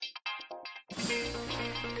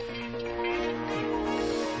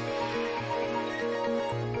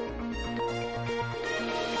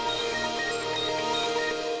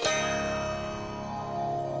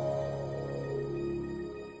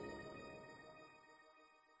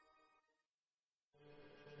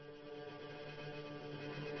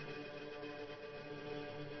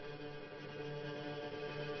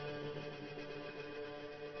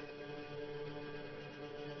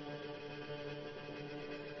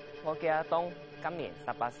我叫阿東，今年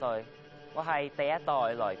18歲，我係第一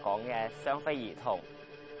代來港嘅雙非兒童。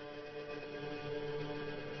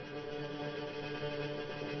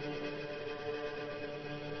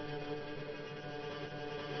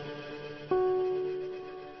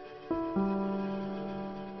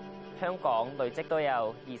香港累積都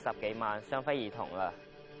有20幾萬雙非兒童啦。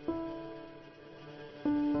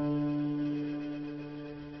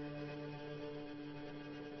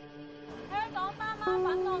香港媽媽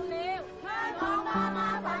憤怒了！香港媽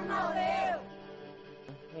媽憤怒了！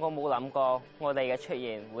我冇諗過我哋嘅出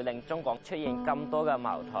現會令中國出現咁多嘅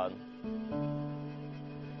矛盾，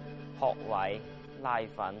學位、奶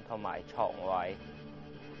粉同埋床位。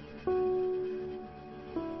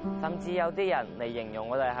甚至有啲人嚟形容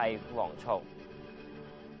我哋係蝗蟲。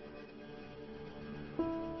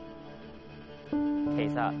其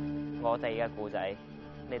實我哋嘅故仔，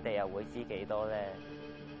你哋又會知幾多呢？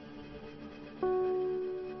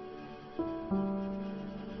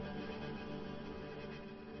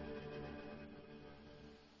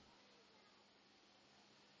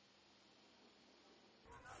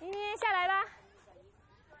下來吧。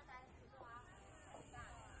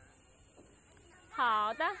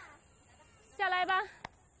好的，下來吧。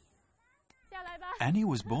下來吧。Annie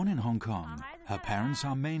was born in Hong Kong. Her parents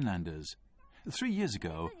are mainlanders. 3 years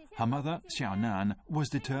ago, her mother, Xiaonan, was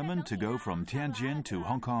determined to go from Tianjin to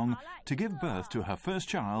Hong Kong to give birth to her first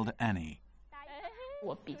child, Annie.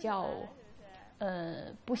 我比较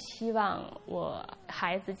不希望我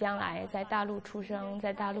孩子将来在大陆出生，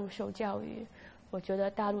在大陆受教育。我觉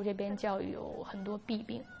得大陆这边教育有很多弊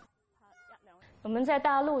病。我们在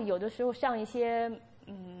大陆有的时候上一些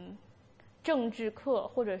政治课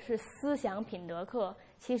或者是思想品德课，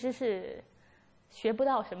其实是学不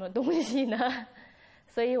到什么东西呢。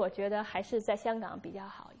所以我觉得还是在香港比较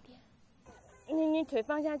好一点。你腿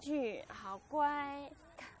放下去，好乖，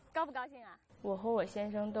高不高兴啊？我和我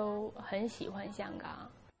先生都很喜欢香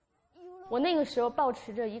港。我那个时候抱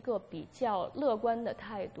持着一个比较乐观的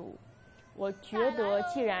态度。我觉得，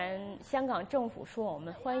既然香港政府说我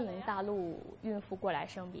们欢迎大陆孕妇过来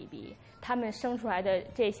生 BB， 他们生出来的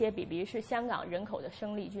这些 BB 是香港人口的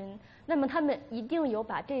生力军，那么他们一定有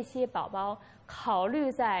把这些宝宝考虑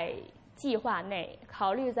在计划内，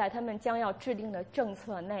考虑在他们将要制定的政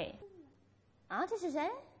策内。啊，这是谁？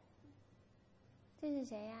这是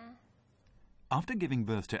谁呀？After giving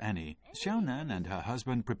birth to Annie, Xiaonan and her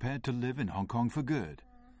husband prepared to live in Hong Kong for good.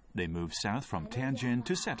 They moved south from Tianjin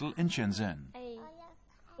to settle in Shenzhen.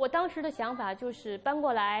 我当时的想法就是搬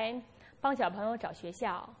过来帮小朋友找学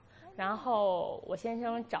校，然后我先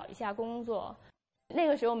生找一下工作。那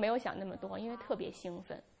个时候没有想那么多，因为特别兴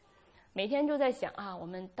奋，每天就在想啊，我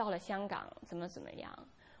们到了香港怎么样。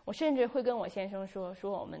我甚至会跟我先生说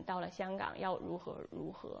我们到了香港要如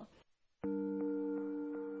何。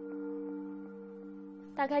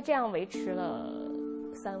大概这样维持了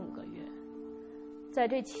3-5个月。在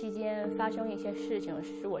这期间发生一些事情，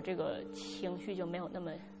使我这个情绪就没有那么，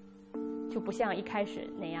就不像一开始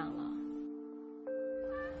那样了。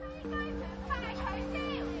快取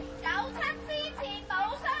消，97之前冇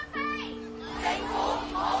雙非，政府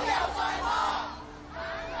唔好又再播。反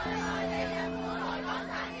對內地人本來港產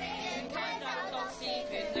片，推就獨市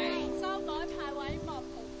權利，修改派位莫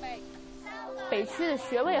逃避。北區的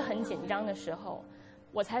學位很緊張的時候，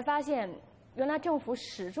我才發現。原来政府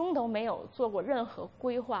始终都没有做过任何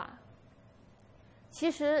规划。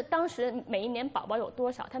其实当时每一年宝宝有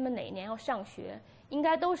多少，他们哪一年要上學，应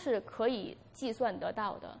该都是可以计算得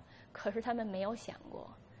到的。可是他们没有想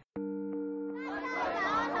过。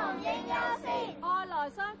外來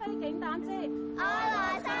雙非警膽先，外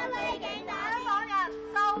來雙非警膽，香港人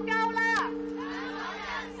受夠啦！香港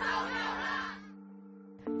人受夠啦！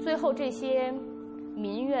最後這些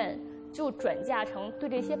民怨就轉嫁成對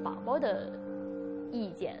這些寶寶的意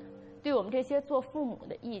見，對我們這些做父母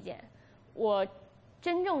的意見。我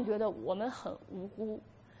真正覺得我們很無辜，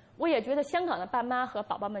我也覺得香港的爸媽和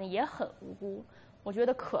寶寶們也很無辜。我覺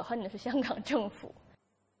得可恨的是香港政府。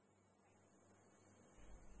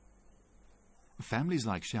Families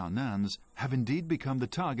like Xiaonan's have indeed become the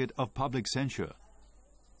target of public censure.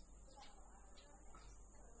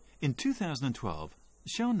 In 2012,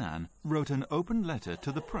 Xiaonan wrote an open letter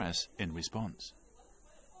to the press in response.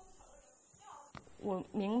 我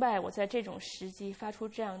明白我在这种时机发出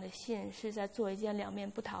这样的信是在做一件两面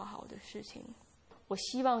不讨好的事情。我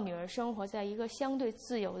希望女儿生活在一个相对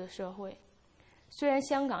自由的社会。虽然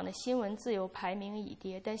香港的新闻自由排名已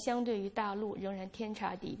跌，但相对于大陆仍然天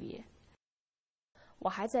差地别。我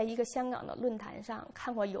还在一个香港的论坛上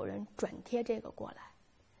看过有人转贴这个过来，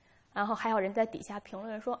然后还有人在底下评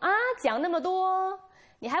论说啊，讲那么多，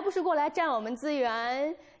你还不是过来占我们资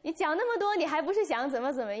源？你讲那么多，你还不是想怎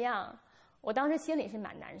么样？我当时心里是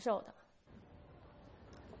蛮难受的。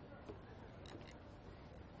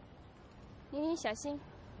你小心。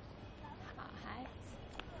好孩子。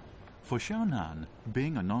 For Xiaonan,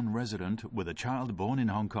 being a non-resident with a child born in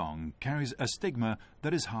Hong Kong carries a stigma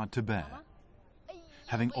that is hard to bear.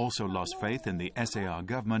 Having also lost faith in the SAR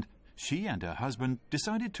government, she and her husband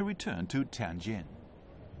decided to return to Tianjin.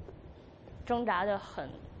 挣扎的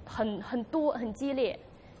很多很激烈，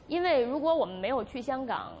因为如果我们没有去香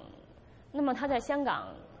港，那么他在香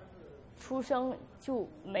港出生就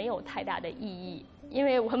没有太大的意义，因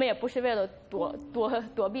为我们也不是为了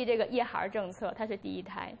躲避这个一孩政策，他是第一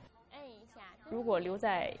胎。如果留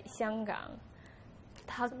在香港，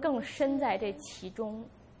他更身在这其中，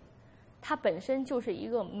他本身就是一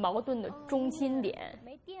个矛盾的中心点。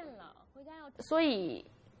没电了，回家要。所以，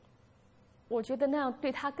我觉得那样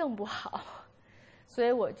对他更不好，所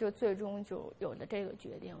以我就最终就有了这个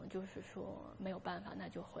决定，就是说没有办法，那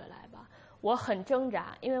就回来吧。我很挣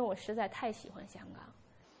扎，因为我實在太喜歡香港。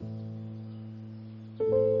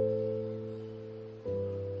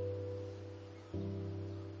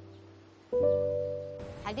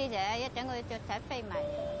睇啲嘢，一陣佢雀仔飛埋，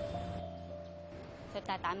就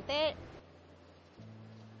大膽啲，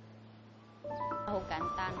好簡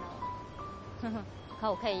單咯。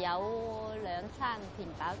求其有2餐填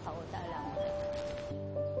飽肚得啦。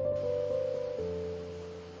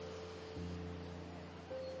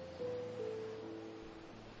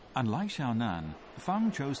 Unlike Xiaonan,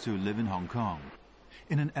 Fang chose to live in Hong Kong.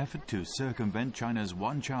 In an effort to circumvent China's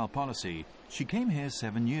one-child policy, she came here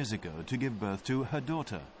 7 years ago to give birth to her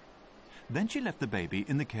daughter. Then she left the baby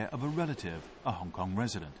in the care of a relative, a Hong Kong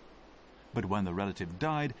resident. But when the relative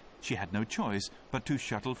died, she had no choice but to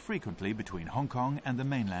shuttle frequently between Hong Kong and the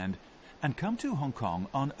mainland and come to Hong Kong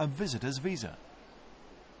on a visitor's visa.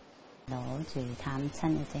 攞住探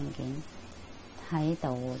親嘅證件喺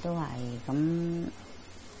度都係咁。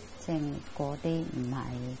 即係過啲唔係，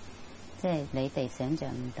即係你哋想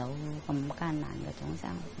象唔到咁艱難嘅種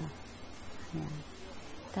生活咯，係啊，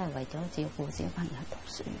都係為咗照顧小朋友讀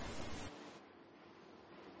書。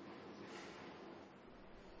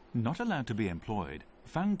Not allowed to be employed,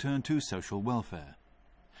 Fang turned to social welfare.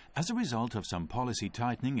 As a result of some policy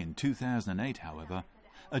tightening in 2008, however,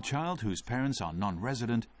 a child whose parents are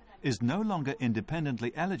non-resident is no longer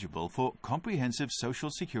independently eligible for Comprehensive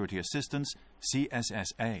Social Security Assistance,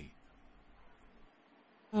 CSSA.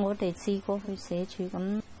 我哋試過去社署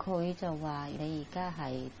咁，佢就話你而家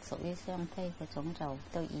係屬於雙非嗰種，就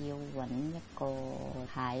都要揾一個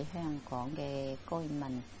喺香港嘅居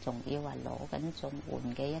民，仲要話攞緊綜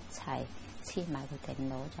援嘅一齊黐埋佢電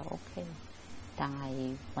腦就 OK。但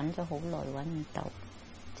係揾咗好耐揾唔到，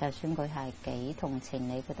就算佢係幾同情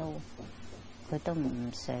你，佢都唔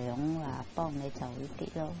想話幫你做呢啲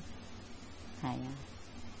咯，係啊。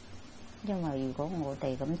 因為如果我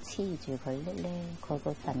哋咁黐住佢咧，佢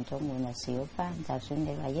個份綜援就少翻。就算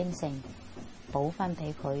你話應承補翻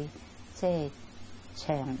俾佢，即係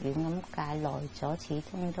長遠咁戒耐咗，始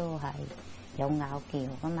終都係有拗撬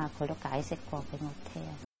噶嘛。佢都解釋過俾我聽。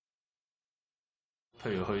譬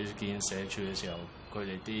如去見社署嘅時候，佢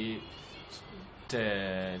哋啲即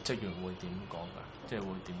係職員會點講㗎？即係會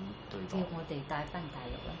點對待？叫我哋帶翻大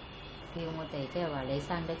陸啦，叫我哋即係話你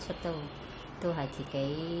生得出都係自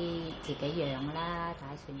己養啦，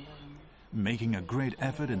打算啦。Making a great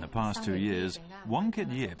effort in the past 2 years, Wang Kit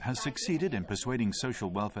Yip has succeeded in persuading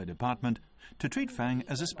Social Welfare Department to treat Fang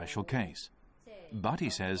as a special case. But he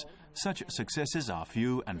says such successes are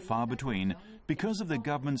few and far between because of the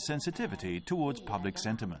government's sensitivity towards public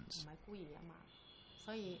sentiments.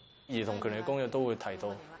 兒童權利公約都會提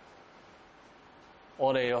到，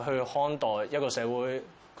我哋去看待一個社會，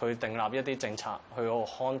佢訂立一啲政策去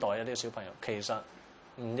看待一啲小朋友，其實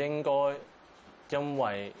唔應該因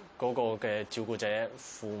為嗰個嘅照顧者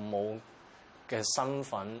父母嘅身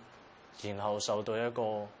份，然後受到一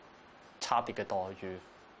個差別嘅待遇，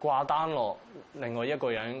掛單落另外一個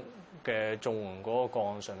人嘅綜援嗰個個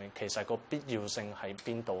案上面，其實個必要性喺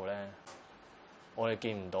邊度咧？我哋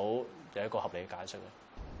見唔到有一個合理解釋。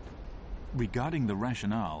 Regarding the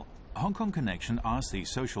rationale, Hong Kong Connection asked the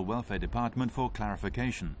Social Welfare Department for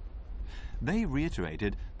clarification. They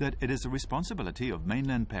reiterated that it is the responsibility of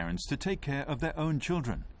mainland parents to take care of their own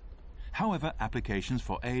children. However, applications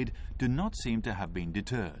for aid do not seem to have been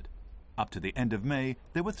deterred. Up to the end of May,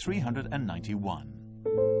 there were 391.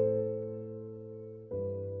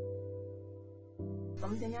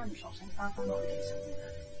 咁點解唔索性翻返落嚟實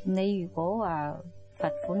驗咧？你如果話罰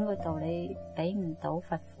款嗰度你俾唔到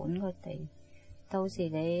罰款嗰地，到時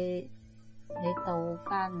你你到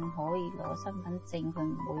翻可以攞身份證，佢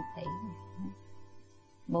唔會俾。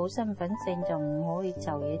冇身份證就唔可以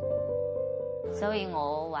做嘢。所以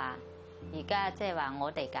我話而家即係話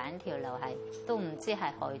我哋揀條路係都唔知係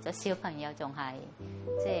害咗小朋友，仲係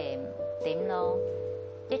即係點咯？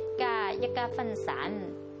一家分散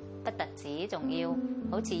不特止，仲要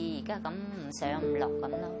好似而家咁唔上唔落咁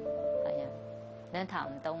咯。係啊，兩頭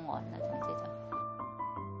唔到岸啦，總之就。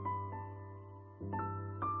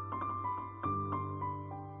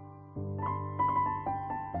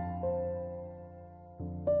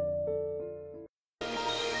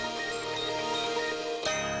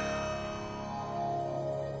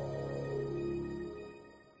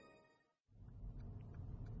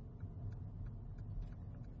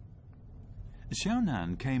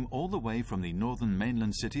Xiaonan came all the way from the northern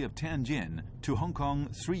mainland city of Tianjin to Hong Kong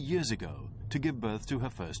 3 years ago to give birth to her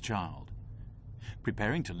first child.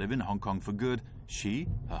 Preparing to live in Hong Kong for good, she,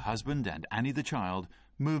 her husband and Annie the child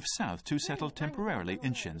moved south to settle temporarily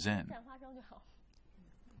in Shenzhen.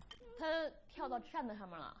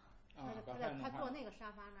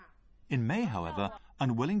 In May, however,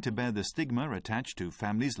 unwilling to bear the stigma attached to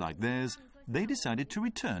families like theirs, they decided to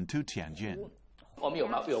return to Tianjin. 我们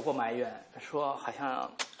有过埋怨，说好像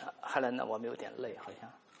海南呢，我们有点累，好像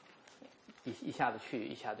一下子去，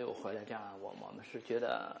一下子又回来，这样我们是觉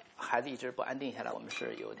得孩子一直不安定下来，我们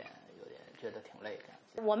是有点觉得挺累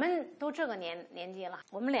的。我们都这个年纪了，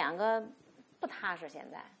我们两个不踏实，现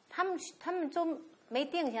在他们都没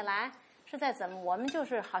定下来，是在怎么？我们就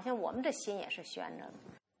是好像我们这心也是悬着的。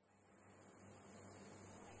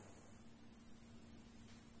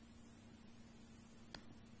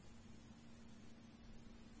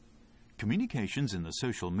 Communications in the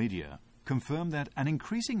social media confirm that an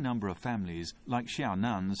increasing number of families, like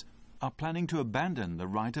Xiaonan's, are planning to abandon the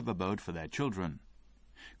right of abode for their children,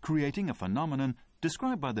 creating a phenomenon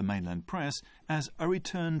described by the mainland press as a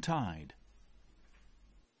return tide.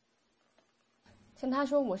 像他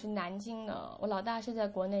说我是南京的，我老大是在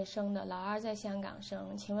国内生的，老二在香港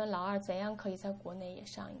生。请问老二怎样可以在国内也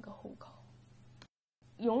上一个户口？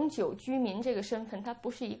永久居民这个身份，它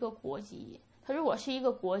不是一个国籍。 他如果是一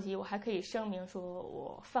个国籍，我还可以声明说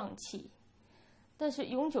我放弃，但是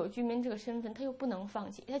永久居民这个身份他又不能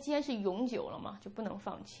放弃，他既然是永久了嘛，就不能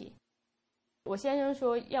放弃。我先生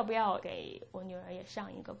说要不要给我女儿也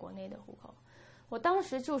上一个国内的户口，我当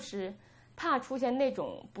时就是怕出现那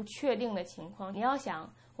种不确定的情况。你要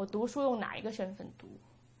想我读书用哪一个身份读，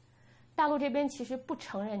大陆这边其实不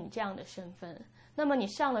承认你这样的身份，那么你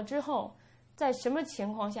上了之后。 在什么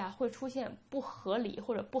情况下会出现不合理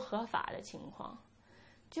或者不合法的情况？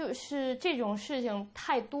就是这种事情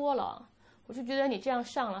太多了，我就觉得你这样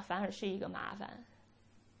上了反而是一个麻烦，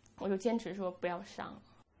我就坚持说不要上。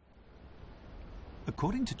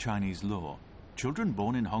According to Chinese law, children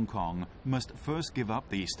born in Hong Kong must first give up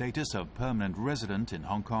the status of permanent resident in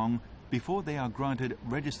Hong Kong before they are granted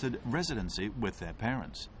registered residency with their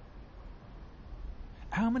parents.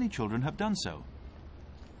 How many children have done so?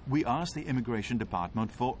 We asked the Immigration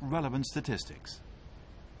Department for relevant statistics.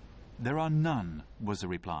 There are none, was the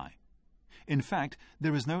reply. In fact,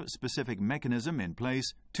 there is no specific mechanism in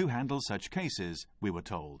place to handle such cases, we were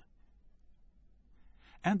told.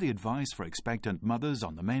 And the advice for expectant mothers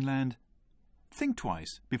on the mainland? Think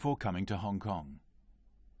twice before coming to Hong Kong.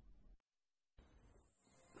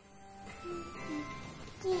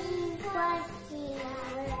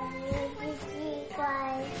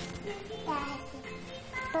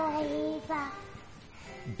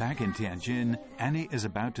 Back in Tianjin, Annie is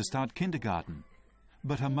about to start kindergarten,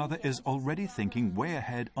 but her mother is already thinking way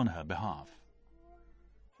ahead on her behalf.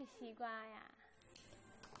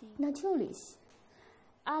 Natürlich,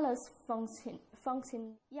 alles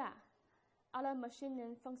funktioniert. Ja, alle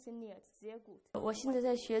Maschinen funktioniert sehr gut. 我现在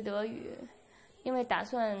在学德语，因为打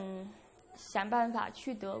算想办法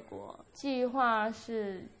去德国，计划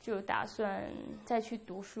是就打算再去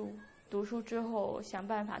读书。 读书之后，想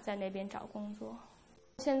办法在那边找工作。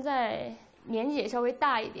现在年纪也稍微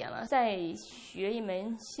大一点了，再学一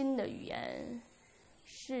门新的语言，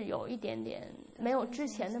是有一点点没有之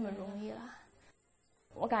前那么容易了。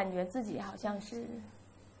我感觉自己好像是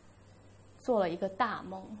做了一个大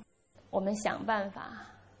梦。我们想办法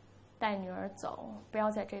带女儿走，不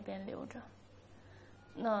要在这边留着。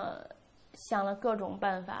那想了各种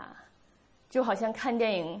办法，就好像看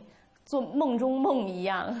电影做梦中梦一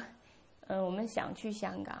样。 我们想去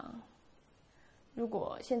香港。如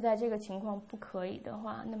果现在这个情况不可以的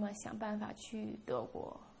话，那么想办法去德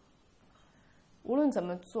国。无论怎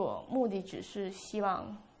么做，目的只是希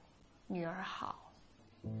望女儿好。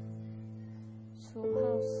Zu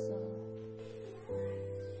Hause.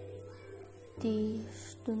 Die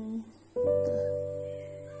Stunden.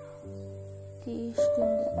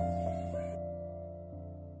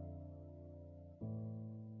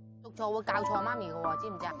 讀錯會教錯媽咪嘅喎，知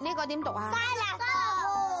唔知啊？呢個點讀啊？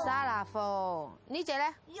沙拉夫。呢隻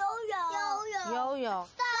咧？悠悠。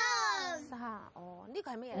沙哦，呢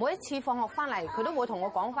個係咩嘢？每一次放學翻嚟，佢都會同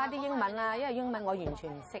我講翻啲英文啦，因為英文我完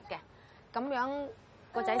全唔識嘅。咁樣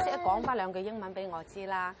個仔識得講翻兩句英文俾我知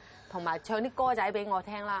啦，同埋唱啲歌仔俾我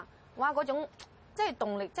聽啦。哇！嗰種即係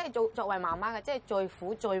動力，即係作為媽媽嘅，即係最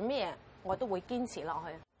苦最咩，我都會堅持落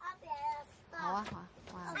去。好啊，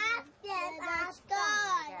好啊。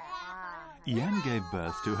Yan gave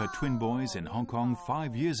birth to her twin boys in Hong Kong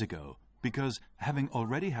 5 years ago because, having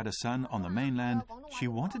already had a son on the mainland, she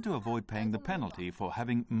wanted to avoid paying the penalty for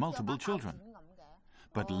having multiple children.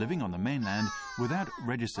 But living on the mainland without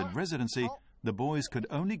registered residency, the boys could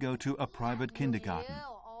only go to a private kindergarten.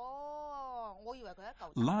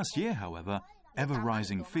 Last year, however,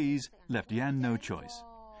 ever-rising fees left Yan no choice.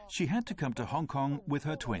 She had to come to Hong Kong with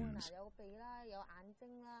her twins.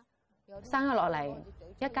 生咗落嚟，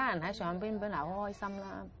一家人喺上邊本來好開心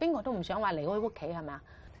啦，邊個都唔想話離開屋企係咪啊？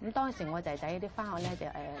咁當時我仔仔啲翻學咧就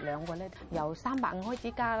兩個咧由350開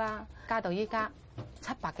始加啦，加到依家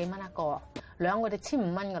700幾蚊一個，兩個就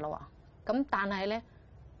1500蚊㗎咯喎。咁但係咧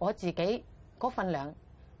我自己嗰份糧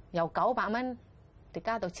由900蚊就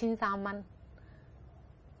加到1300蚊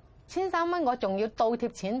，1300蚊我仲要倒貼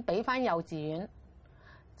錢俾翻幼稚園，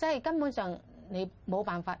即係根本上你冇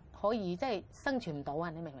辦法可以即係生存唔到啊！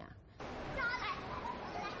你明唔明啊？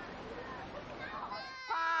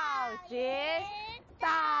剪刀，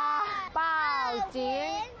包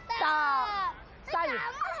剪刀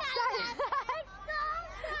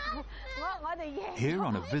，Here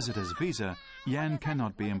on a visitor's visa, Yan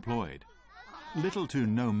cannot be employed. Little to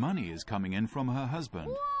no money is coming in from her husband,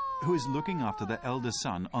 who is looking after their eldest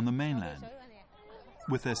son on the mainland.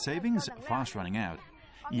 With their savings fast running out,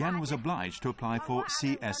 Yan was obliged to apply for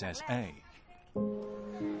CSSA.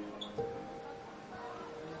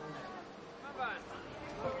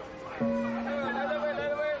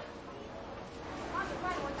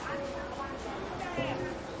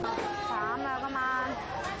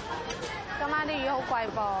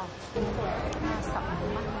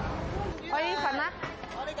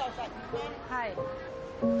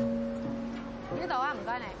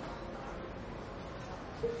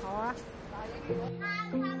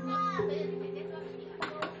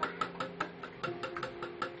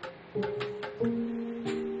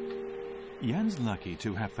 Yan's lucky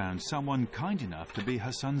to have found someone kind enough to be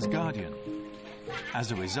her son's guardian.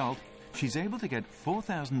 As a result, she's able to get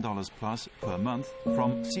 $4,000 plus per month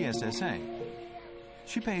from CSSA.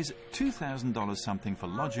 She pays $2,000 something for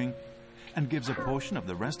lodging and gives a portion of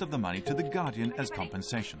the rest of the money to the guardian as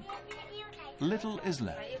compensation. Little is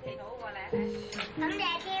left.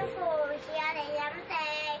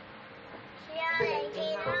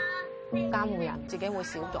 監護人自己會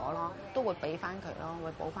少咗咯，都會俾翻佢咯，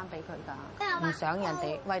會補翻俾佢㗎。唔想人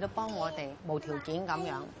哋為咗幫我哋無條件咁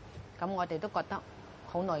樣，咁我哋都覺得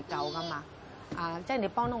好內疚㗎嘛。即係你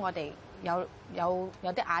幫到我哋有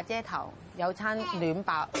啲瓦遮頭，有餐暖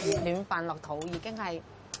飯落肚，已經係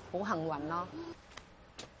好幸運咯。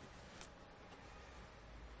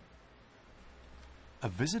A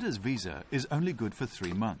visitor's visa is only good for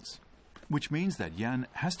 3 months, which means that Yan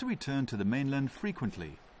has to return to the mainland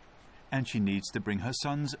frequently, and she needs to bring her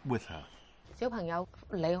sons with her. 小朋友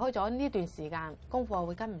離開咗呢段時間，功課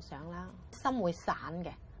會跟唔上啦，心會散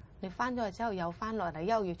嘅。你翻咗去之後又翻落嚟，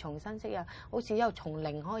又要重新識啊，好似又從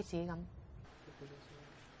零開始咁。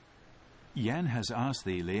Yan has asked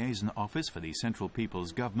the liaison office for the Central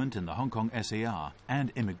People's Government in the Hong Kong SAR and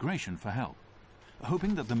Immigration for help,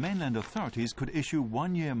 hoping that the mainland authorities could issue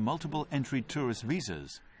 1-year multiple entry tourist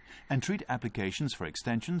visas and treat applications for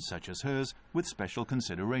extensions such as hers with special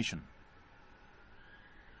consideration.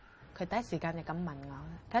 佢第一時間就咁問我，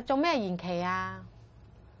佢做咩延期啊？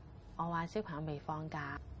我話小朋友未放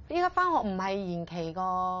假，依家翻學唔係延期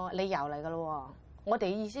個理由嚟㗎咯喎。我哋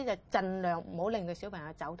意思就盡量唔好令到小朋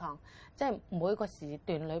友走堂，即係每個時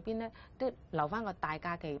段裏邊咧都留翻個大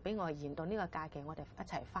假期俾我延到呢個假期，我哋一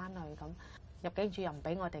齊翻去咁。入境處又唔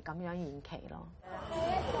俾我哋咁樣延期咯。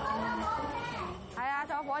係啊，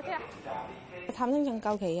坐火車。探親證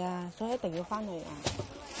夠期啊，所以一定要翻去啊。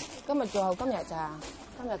今日最後今日咋？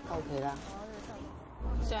今日夠期啦。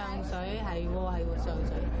上水係喎，上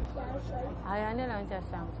水。係啊，呢兩隻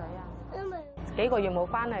上水啊。幾個月冇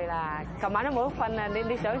翻去啦，琴晚都冇得瞓啊！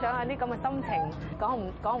你想想下啲咁嘅心情，講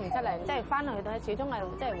唔出嚟，即係翻去到始終係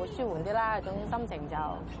即係會舒緩啲啦，種心情就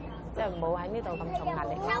即係冇喺呢度咁重壓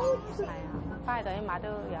力咯。係啊，翻去到起碼都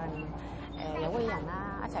有人有屋企人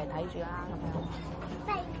啦，一齊睇住啦咁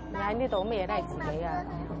樣。你喺呢度咩嘢都係自己啊！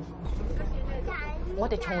我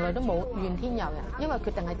哋從來都冇怨天尤人，因為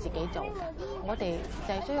決定係自己做嘅。我哋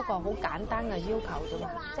就係需要一個好簡單嘅要求啫嘛，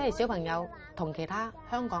即係小朋友同其他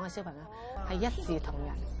香港嘅小朋友係一視同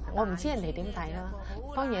仁。我唔知人哋點睇啦，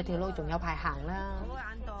當然條路仲有排行啦。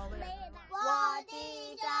我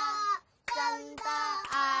的家真的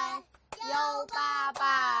愛，有爸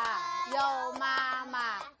爸有媽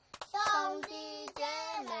媽，兄弟姐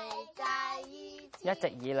妹在一起。一直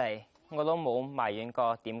以嚟我都冇埋怨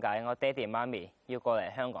過點解我爹哋媽咪要過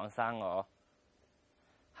嚟香港生我。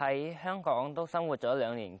喺香港都生活咗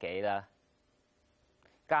2年幾啦，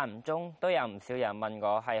間唔中都有唔少人問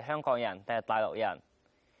我係香港人定係大陸人。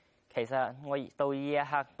其實我到呢一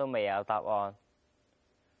刻都未有答案。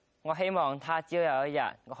我希望他朝有一日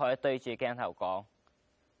我可以對住鏡頭講，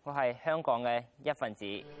我係香港嘅一份子。